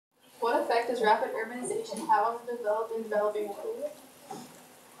does rapid urbanization have on the developed and developing world?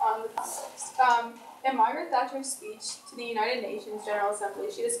 In Margaret Thatcher's speech to the United Nations General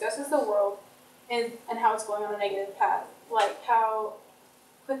Assembly, she discusses the world and how it's going on a negative path, like how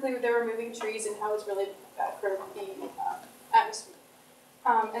quickly they're removing trees and how it's really bad for the atmosphere.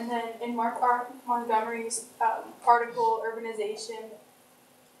 And then in Mark R. Montgomery's article, Urbanization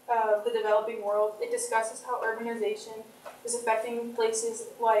of the Developing World, it discusses how urbanization is affecting places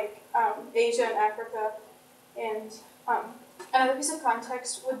like Asia and Africa. And another piece of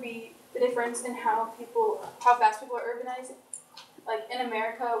context would be the difference in how fast people are urbanizing. Like in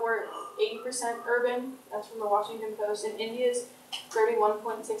America, we're 80% urban. That's from the Washington Post. And India's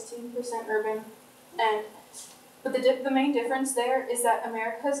 31.16% urban. But the main difference there is that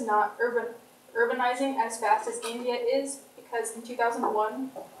America is not urbanizing as fast as India is, because in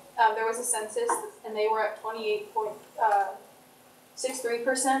 2001 there was a census and they were at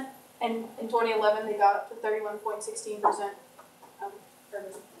 28.63%, and in 2011 they got up to 31.16%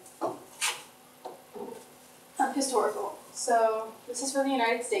 urban. Historical. So this is for the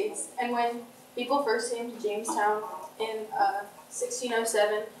United States, and when people first came to Jamestown in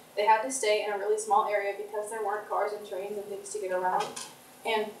 1607, they had to stay in a really small area because there weren't cars and trains and things to get around.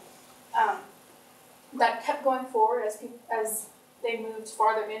 And that kept going forward as they moved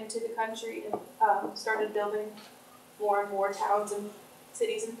farther into the country and started building more and more towns and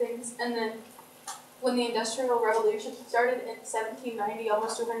cities and things. And then when the Industrial Revolution started in 1790,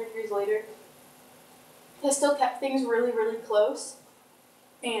 almost 200 years later, they still kept things really, really close.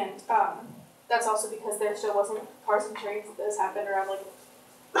 And that's also because there still wasn't cars and trains. This happened around like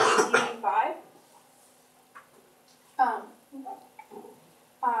 1885.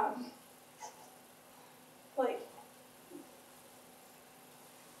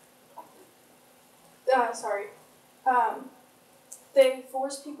 They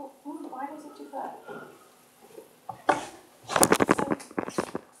forced people. Ooh, why does it do that?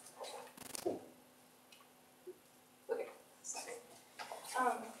 Okay, sorry.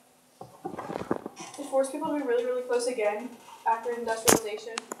 They forced people to be really, really close again after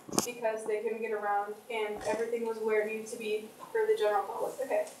industrialization because they couldn't get around and everything was where it needed to be for the general public.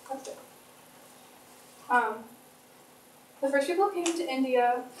 Okay, that's good. The first people came to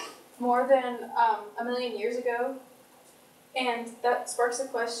India more than a million years ago, and that sparks the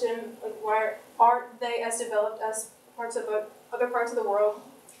question, like, why aren't they as developed as other parts of the world?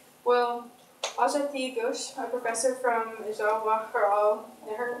 Well, Ajati Ghosh, a professor from Jawaharlal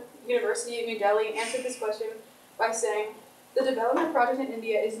Nehru University of New Delhi, answered this question by saying, the development project in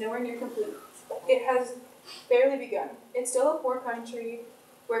India is nowhere near complete. It has barely begun. It's still a poor country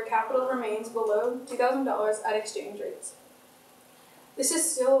where capital remains below $2,000 at exchange rates. This is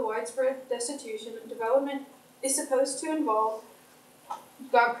still a widespread destitution. Development is supposed to involve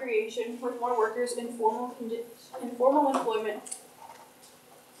job creation with more workers in formal employment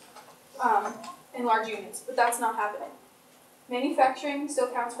in large units, but that's not happening. Manufacturing still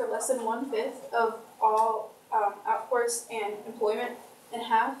counts for less than 1/5 of all outports and employment,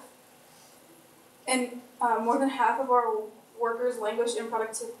 and more than half of our workers languish in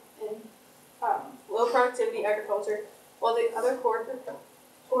low productivity agriculture, while the other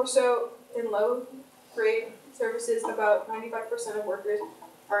torso in low grade services. About 95% of workers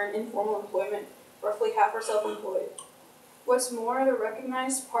are in informal employment, roughly half are self-employed. What's more, the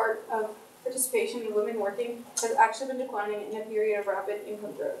recognized part of participation in women working has actually been declining in a period of rapid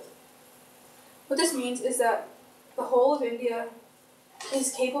income growth. What this means is that the whole of India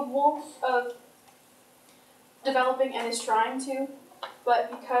is capable of developing and is trying to,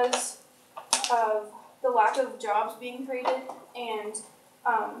 but because of the lack of jobs being created and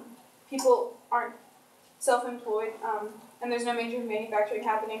people aren't self-employed and there's no major manufacturing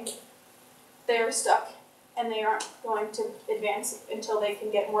happening, they're stuck and they aren't going to advance until they can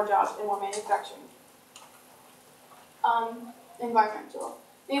get more jobs and more manufacturing. Environmental.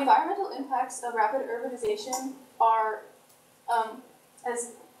 The environmental impacts of rapid urbanization are,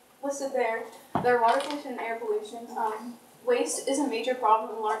 as listed there, they're water pollution and air pollution. Waste is a major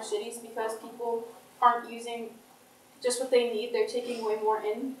problem in large cities because people aren't using just what they need, they're taking way more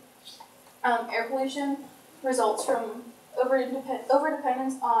in. Air pollution results from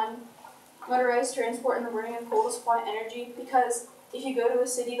over-dependence on motorized transport and the burning of coal to supply energy, because if you go to a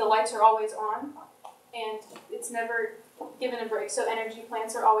city, the lights are always on and it's never given a break, so energy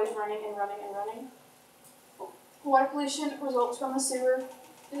plants are always running and running and running. Water pollution results from the sewer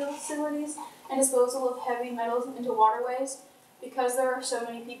facilities and disposal of heavy metals into waterways, because there are so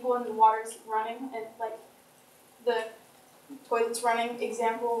many people and the water's running, and like the toilets running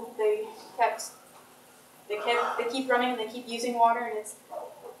example, they keep running and they keep using water, and it's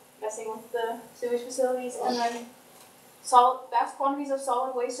messing with the sewage facilities, and then vast quantities of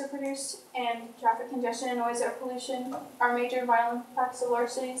solid waste are produced, and traffic congestion and noise, air pollution are major environmental impacts of large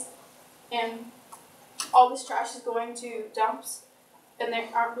cities. And all this trash is going to dumps, and they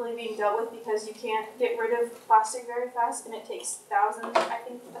aren't really being dealt with because you can't get rid of plastic very fast, and it takes thousands, I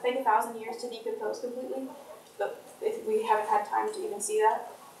think 1,000 years to decompose completely. But we haven't had time to even see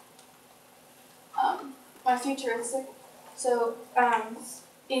that. My futuristic. So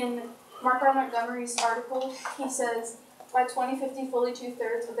in Mark R. Montgomery's article, he says by 2050, fully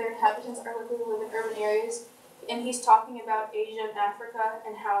 2/3 of their inhabitants are likely to live in urban areas, and he's talking about Asia and Africa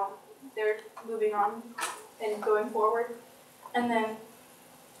and how they're moving on and going forward. And then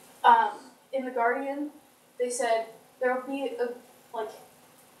in The Guardian, they said there will be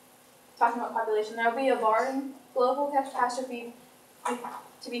talking about population, there will be a barring global catastrophe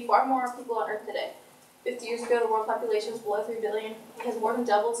to be far more people on Earth today. 50 years ago, the world population was below 3 billion. It has more than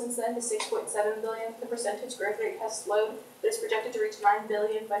doubled since then to 6.7 billion. The percentage growth rate has slowed, but it's projected to reach 9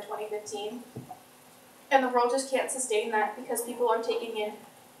 billion by 2015. And the world just can't sustain that because people are taking in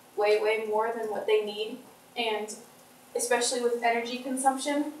way, way more than what they need. And especially with energy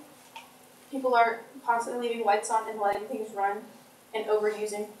consumption, people are constantly leaving lights on and letting things run and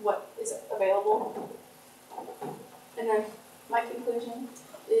overusing what is available. And then my conclusion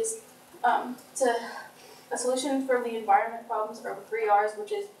is a solution for the environment problems are 3 R's,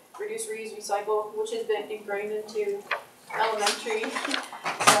 which is reduce, reuse, recycle, which has been ingrained into elementary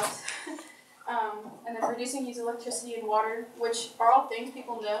stuff. And then reducing use of electricity and water, which are all things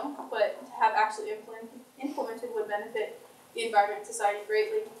people know, but to have actually implemented would benefit the environment and society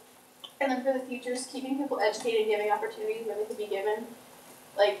greatly. And then for the futures, keeping people educated and giving opportunities where they could be given,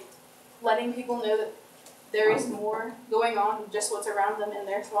 like letting people know that there is more going on than just what's around them in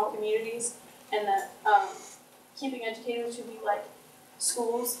their small communities, and that keeping educated should be like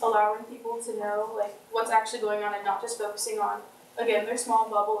schools allowing people to know like what's actually going on and not just focusing on, again, their small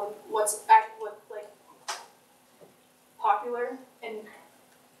bubble and what's like popular. And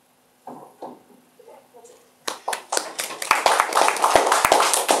that's it.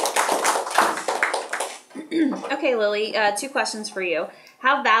 Okay, Lily, 2 questions for you.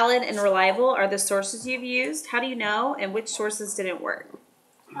 How valid and reliable are the sources you've used? How do you know, and which sources didn't work?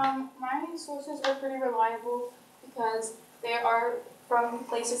 My sources are pretty reliable because they are from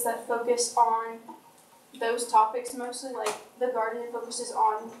places that focus on those topics mostly. Like The Guardian focuses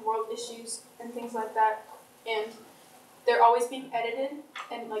on world issues and things like that, and they're always being edited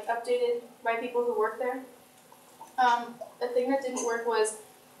and like updated by people who work there. The thing that didn't work was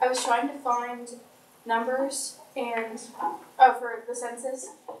I was trying to find numbers and for the census,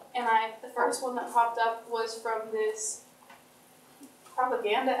 and the first one that popped up was from this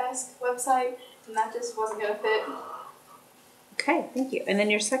propaganda-esque website, and that just wasn't going to fit. Okay, thank you. And then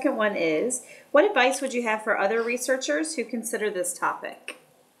your second one is, what advice would you have for other researchers who consider this topic?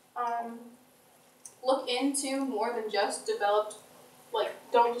 Look into more than just developed,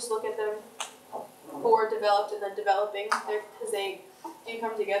 don't just look at them for developed and then developing, because they do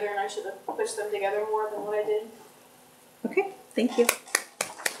come together, and I should have pushed them together more than what I did. Okay, thank you.